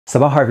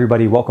Sabah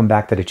everybody, welcome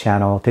back to the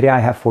channel. Today I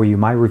have for you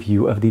my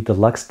review of the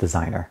Delux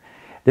Designer.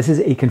 This is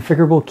a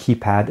configurable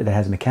keypad that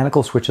has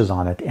mechanical switches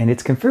on it, and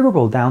it's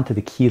configurable down to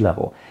the key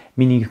level,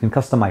 meaning you can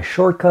customize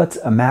shortcuts,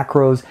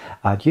 macros,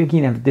 you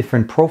can have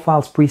different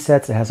profiles,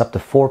 presets. It has up to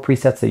 4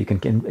 presets that you can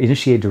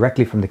initiate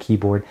directly from the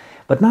keyboard.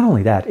 But not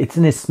only that, it's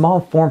in a small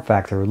form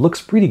factor, it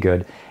looks pretty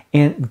good,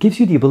 and gives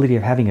you the ability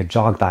of having a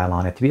jog dial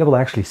on it to be able to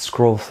actually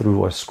scroll through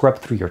or scrub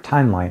through your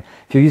timeline.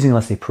 If you're using,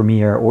 let's say,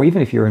 Premiere, or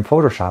even if you're in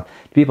Photoshop,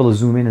 to be able to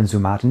zoom in and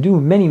zoom out and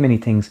do many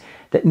things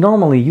that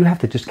normally you have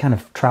to just kind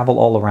of travel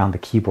all around the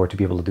keyboard to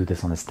be able to do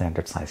this on a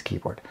standard size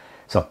keyboard.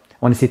 So I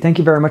want to say thank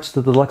you very much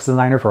to the Delux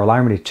Designer for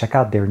allowing me to check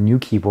out their new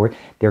keyboard.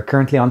 They're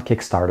currently on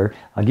Kickstarter.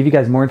 I'll give you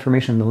guys more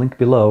information in the link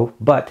below,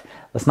 but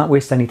let's not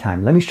waste any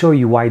time. Let me show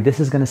you why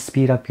this is going to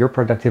speed up your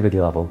productivity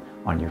level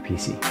on your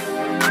PC.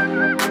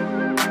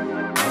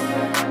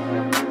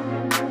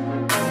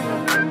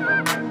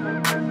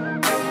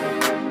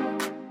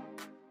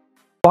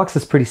 Box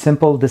is pretty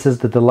simple. This is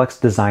the Delux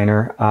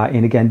Designer,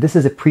 and again, this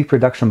is a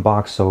pre-production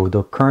box, so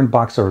the current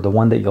box, or the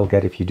one that you'll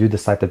get if you do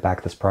decide to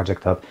back this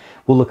project up,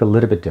 will look a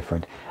little bit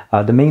different.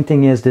 The main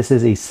thing is this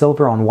is a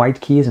silver on white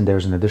keys, and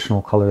there's an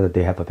additional color that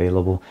they have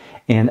available.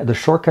 And the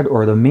shortcut,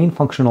 or the main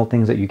functional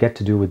things that you get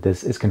to do with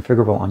this, is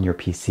configurable on your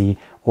PC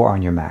or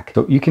on your Mac.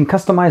 So you can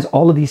customize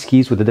all of these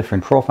keys with the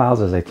different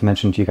profiles. As I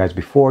mentioned to you guys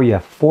before, you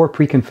have 4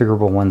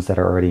 pre-configurable ones that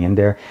are already in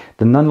there.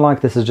 The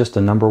nunlock, this is just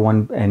the number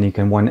one, and you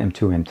can 1,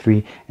 M2, M3,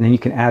 and then you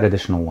can add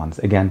additional ones.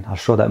 Again, I'll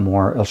show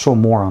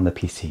more on the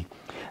PC.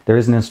 There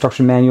is an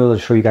instruction manual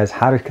to show you guys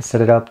how to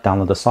set it up,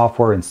 download the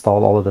software,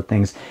 install all of the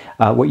things.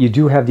 What you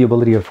do have the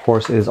ability, of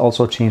course, is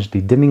also change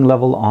the dimming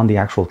level on the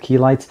actual key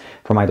lights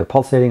from either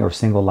pulsating or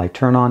single light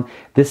turn on.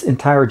 This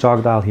entire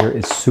jog dial here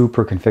is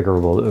super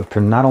configurable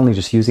for not only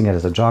just using it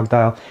as a jog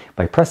dial.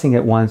 By pressing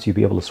it once, you'll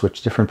be able to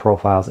switch different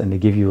profiles, and they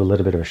give you a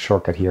little bit of a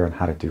shortcut here on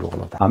how to do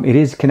all of that. It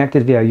is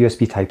connected via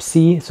USB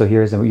Type-C, so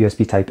here's a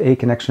USB Type-A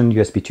connection,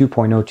 USB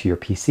 2.0 to your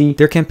PC.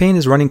 Their campaign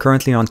is running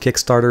currently on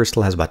Kickstarter,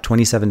 still has about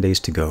 27 days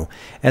to go.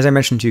 As I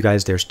mentioned to you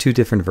guys, there's 2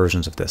 different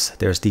versions of this.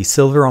 There's the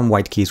silver on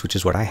white keys, which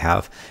is what I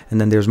have,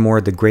 and then there's more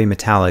the gray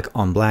metallic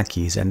on black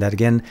keys, and that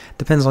again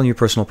depends on your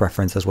personal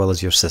preference as well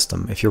as your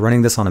system. If you're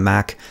running this on a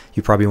Mac,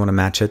 you probably want to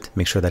match it,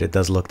 make sure that it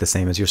does look the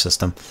same as your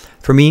system.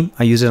 For me,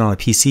 I use it on a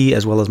PC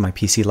as well as my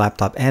PC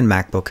laptop and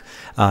MacBook,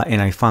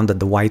 and I found that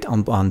the white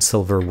on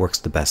silver works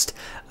the best.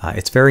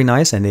 It's very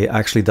nice, and it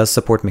actually does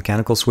support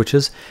mechanical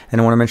switches.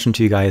 And I want to mention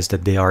to you guys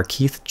that they are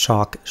Keith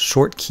Chalk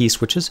short key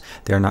switches.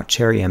 They are not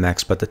Cherry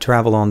MX, but the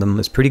travel on them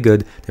is pretty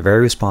good. They're very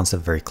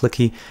responsive, very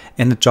clicky,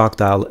 and the jog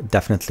dial,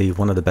 definitely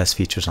one of the best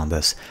features on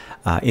this.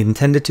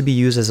 Intended to be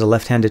used as a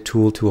left-handed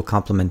tool to a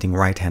complementing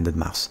right-handed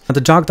mouse. Now,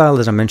 the jog dial,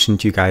 as I mentioned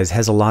to you guys,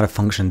 has a lot of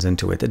functions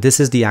into it. This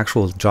is the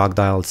actual jog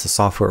dial. It's a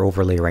software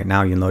overlay right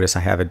now. You'll notice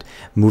I have it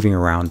moving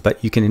around,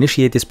 but you can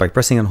initiate this by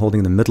pressing and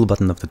holding the middle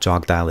button of the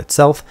jog dial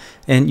itself,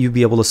 and you'll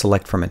be able to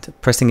select from it.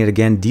 Pressing it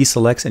again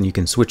deselects, and you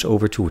can switch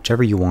over to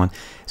whichever you want.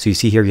 So you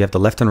see here you have the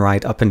left and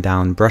right, up and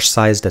down, brush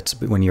size. That's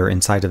when you're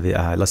inside of the,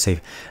 let's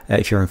say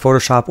if you're in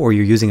Photoshop or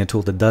you're using a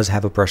tool that does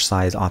have a brush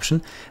size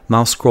option.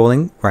 Mouse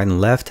scrolling right and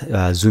left,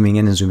 zooming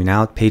in and zooming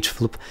out, page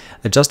flip,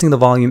 adjusting the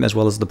volume as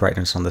well as the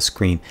brightness on the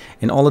screen.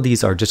 And all of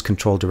these are just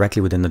controlled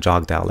directly within the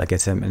jog dial. Like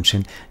I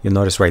mentioned, you'll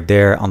notice right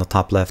there on the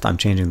top left, I'm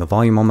changing the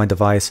volume on my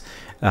device,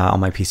 on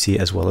my PC,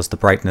 as well as the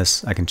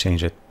brightness. I can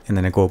change it, and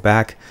then I go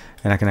back,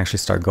 and I can actually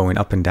start going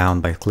up and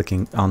down by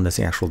clicking on this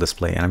actual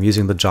display, and I'm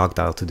using the jog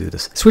dial to do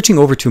this. Switching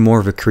over to more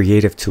of a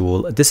creative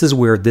tool, this is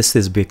where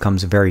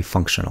becomes very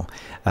functional.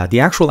 The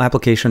actual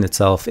application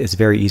itself is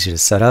very easy to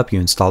set up. You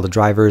install the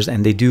drivers,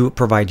 and they do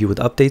provide you with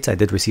updates. I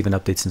did receive an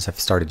update since I've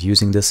started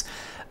using this.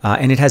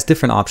 And it has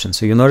different options.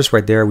 So you'll notice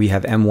right there we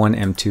have M1,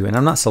 M2, and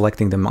I'm not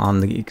selecting them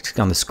on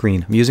the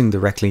screen. I'm using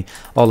directly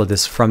all of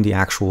this from the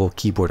actual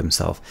keyboard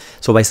itself.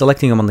 So by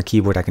selecting them on the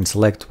keyboard, I can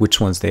select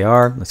which ones they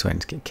are. Let's go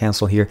ahead and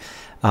cancel here.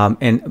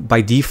 And by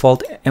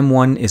default,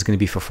 M1 is going to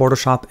be for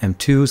Photoshop,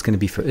 M2 is going to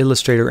be for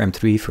Illustrator,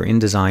 M3 for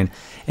InDesign,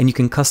 and you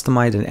can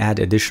customize and add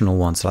additional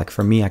ones. So like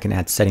for me, I can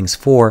add settings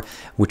 4,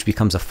 which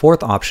becomes a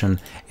 4th option,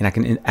 and I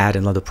can add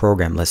another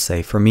program. Let's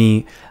say for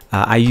me,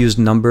 I use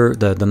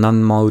the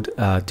none mode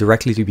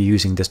directly to be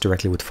using this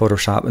directly with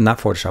Photoshop, not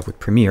Photoshop, with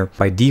Premiere.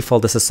 By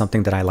default, this is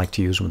something that I like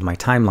to use with my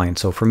timeline.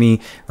 So for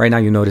me, right now,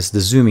 you notice the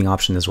zooming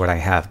option is what I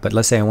have. But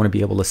let's say I want to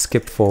be able to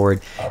skip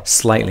forward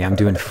slightly. I'm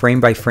doing frame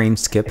by frame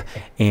skip,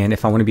 and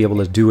if I want to be able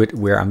to do it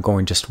where I'm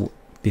going just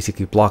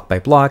basically block by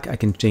block, I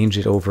can change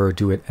it over,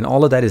 do it, and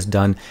all of that is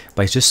done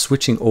by just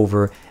switching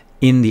over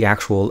in the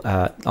actual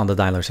on the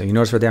dialer. So you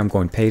notice right there I'm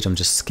going page, I'm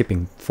just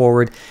skipping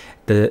forward.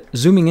 The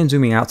zooming in,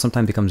 zooming out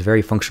sometimes becomes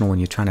very functional when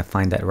you're trying to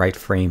find that right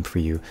frame for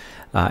you.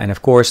 And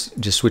of course,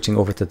 just switching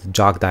over to the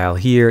jog dial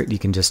here, you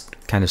can just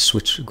kind of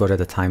switch, go to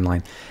the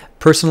timeline.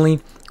 Personally,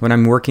 when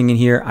I'm working in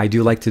here, I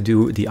do like to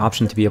do the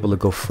option to be able to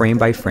go frame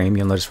by frame.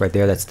 You'll notice right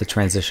there, that's the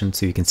transition,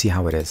 so you can see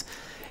how it is.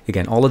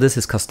 Again, all of this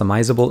is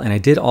customizable, and I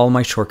did all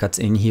my shortcuts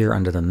in here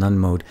under the none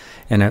mode.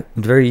 And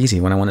very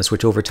easy. When I want to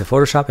switch over to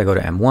Photoshop, I go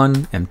to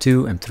M1,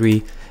 M2,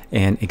 M3,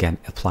 and again,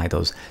 apply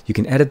those. You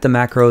can edit the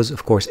macros,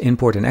 of course,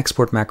 import and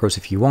export macros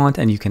if you want,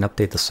 and you can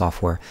update the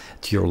software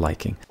to your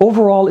liking.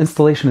 Overall,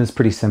 installation is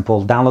pretty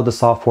simple. Download the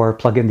software,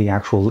 plug in the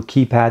actual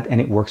keypad,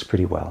 and it works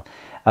pretty well.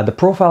 The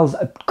profiles,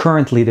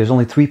 currently, there's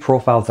only 3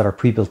 profiles that are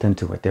pre-built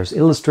into it. There's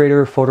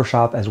Illustrator,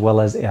 Photoshop, as well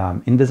as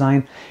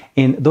Indesign.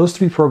 And those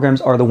 3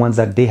 programs are the ones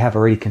that they have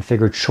already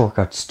configured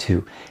shortcuts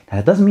to. Now,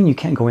 that doesn't mean you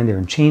can't go in there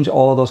and change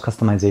all of those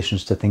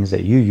customizations to things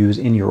that you use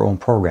in your own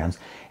programs.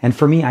 And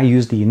for me, I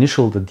use the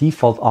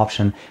default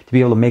option to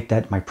be able to make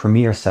that my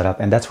Premiere setup.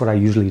 And that's what I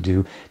usually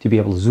do, to be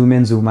able to zoom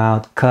in, zoom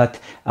out, cut,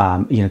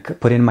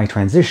 put in my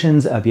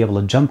transitions, be able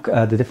to jump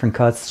the different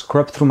cuts,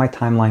 scrub through my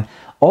timeline.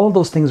 All of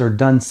those things are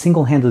done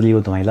single-handedly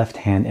with my left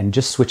hand and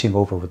just switching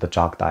over with the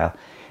jog dial.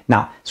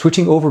 Now,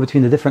 switching over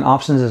between the different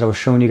options, as I was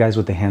showing you guys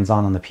with the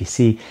hands-on the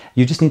PC,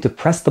 you just need to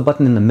press the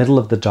button in the middle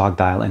of the jog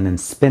dial and then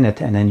spin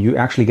it, and then you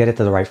actually get it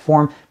to the right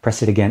form,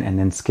 press it again, and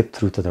then skip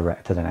through to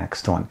the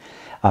next one.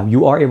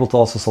 You are able to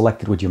also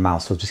select it with your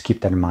mouse, so just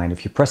keep that in mind.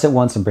 If you press it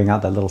once and bring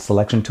out that little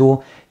selection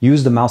tool,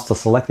 use the mouse to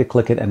select it,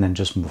 click it, and then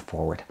just move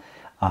forward.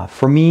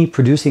 For me,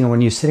 producing, when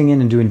you're sitting in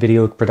and doing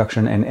video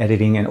production and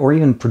editing, or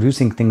even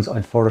producing things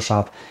on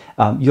Photoshop,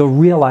 you'll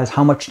realize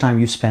how much time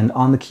you spend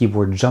on the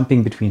keyboard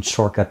jumping between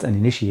shortcuts and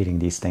initiating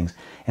these things,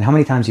 and how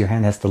many times your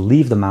hand has to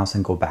leave the mouse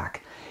and go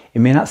back. It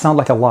may not sound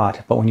like a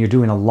lot, but when you're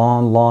doing a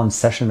long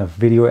session of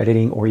video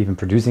editing or even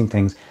producing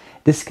things,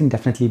 this can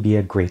definitely be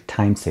a great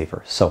time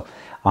saver. So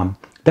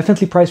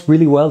definitely priced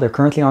really well. They're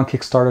currently on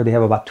Kickstarter. They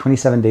have about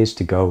 27 days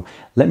to go.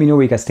 Let me know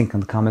what you guys think in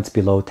the comments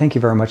below. Thank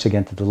you very much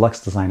again to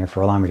Delux Designer for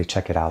allowing me to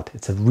check it out.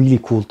 It's a really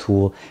cool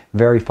tool,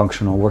 very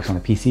functional, works on a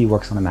PC,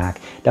 works on a Mac.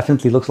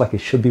 Definitely looks like it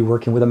should be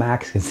working with a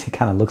Mac, because it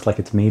kind of looks like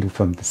it's made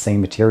from the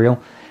same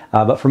material.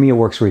 But for me, it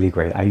works really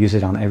great. I use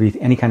it on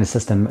any kind of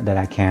system that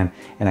I can,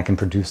 and I can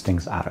produce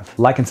things out of.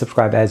 Like and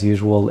subscribe as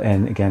usual.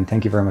 And again,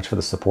 thank you very much for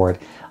the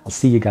support. I'll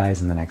see you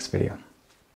guys in the next video.